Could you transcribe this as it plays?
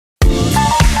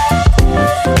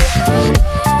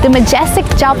The majestic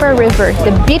Chao River,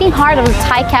 the beating heart of the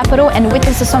Thai capital, and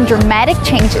witnesses some dramatic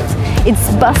changes.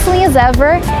 It's bustling as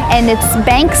ever, and its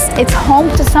banks, it's home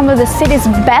to some of the city's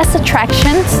best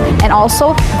attractions and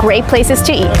also great places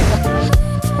to eat.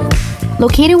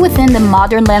 Located within the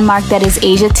modern landmark that is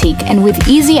Asiatique and with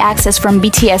easy access from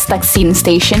BTS Taksin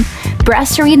station,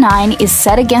 Brasserie 9 is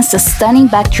set against the stunning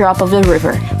backdrop of the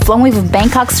river, flowing with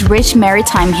Bangkok's rich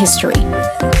maritime history.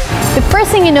 The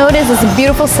first thing you notice is a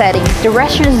beautiful setting. The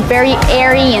restaurant is very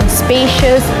airy and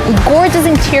spacious, with gorgeous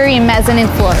interior and mezzanine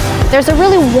floor. There's a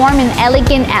really warm and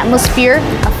elegant atmosphere,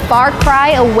 a far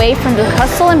cry away from the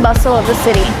hustle and bustle of the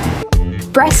city.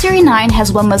 Brasserie 9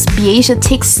 has what must be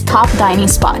Asiatique's top dining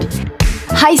spot.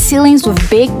 High ceilings with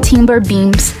big timber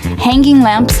beams, hanging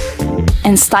lamps,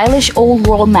 and stylish old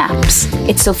world maps.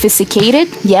 It's sophisticated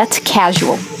yet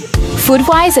casual.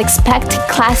 Food-wise, expect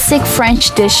classic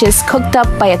French dishes cooked up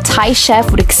by a Thai chef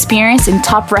with experience in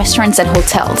top restaurants and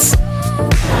hotels.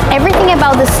 Everything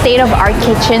about the state-of-art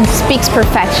kitchen speaks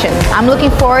perfection. I'm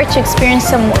looking forward to experience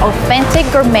some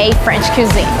authentic gourmet French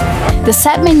cuisine. The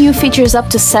set menu features up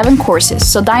to 7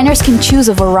 courses, so diners can choose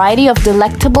a variety of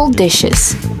delectable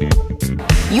dishes.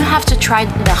 You have to try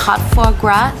the hot foie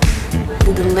gras,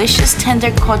 the delicious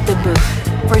Entrecôte de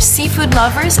bœuf. For seafood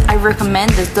lovers, I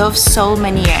recommend the Dove Sole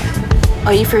Meunière,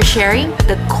 or if you're sharing,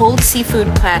 the cold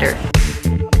seafood platter.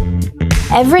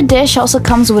 Every dish also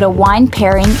comes with a wine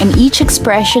pairing, and each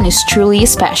expression is truly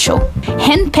special.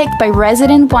 Handpicked by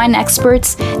resident wine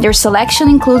experts, their selection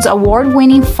includes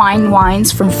award-winning fine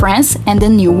wines from France and the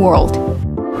New World.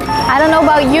 I don't know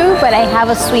about you, but I have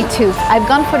a sweet tooth. I've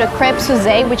gone for the crêpes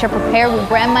Suzettes, which are prepared with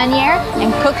grand manière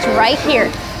and cooked right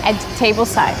here at the table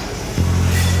side.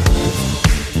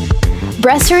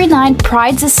 Brasserie 9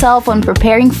 prides itself on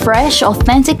preparing fresh,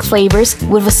 authentic flavors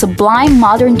with a sublime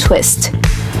modern twist.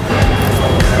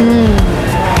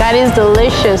 That is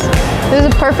delicious. This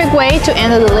is a perfect way to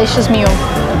end a delicious meal.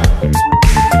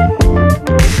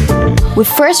 With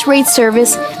first-rate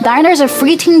service, diners are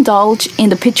free to indulge in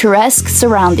the picturesque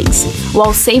surroundings,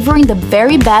 while savoring the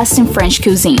very best in French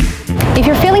cuisine. If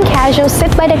you're feeling casual,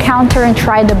 sit by the counter and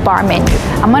try the bar menu.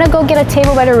 I'm gonna go get a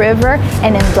table by the river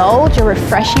and indulge a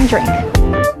refreshing drink.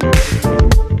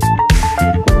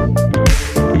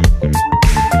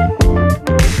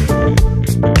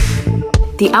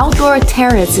 The outdoor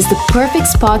terrace is the perfect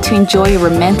spot to enjoy a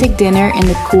romantic dinner in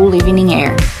the cool evening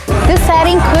air. This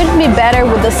setting couldn't be better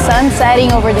with the sun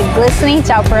setting over the glistening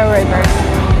Chao River.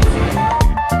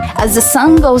 As the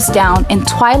sun goes down and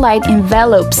twilight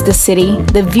envelops the city,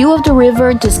 the view of the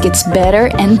river just gets better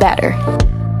and better.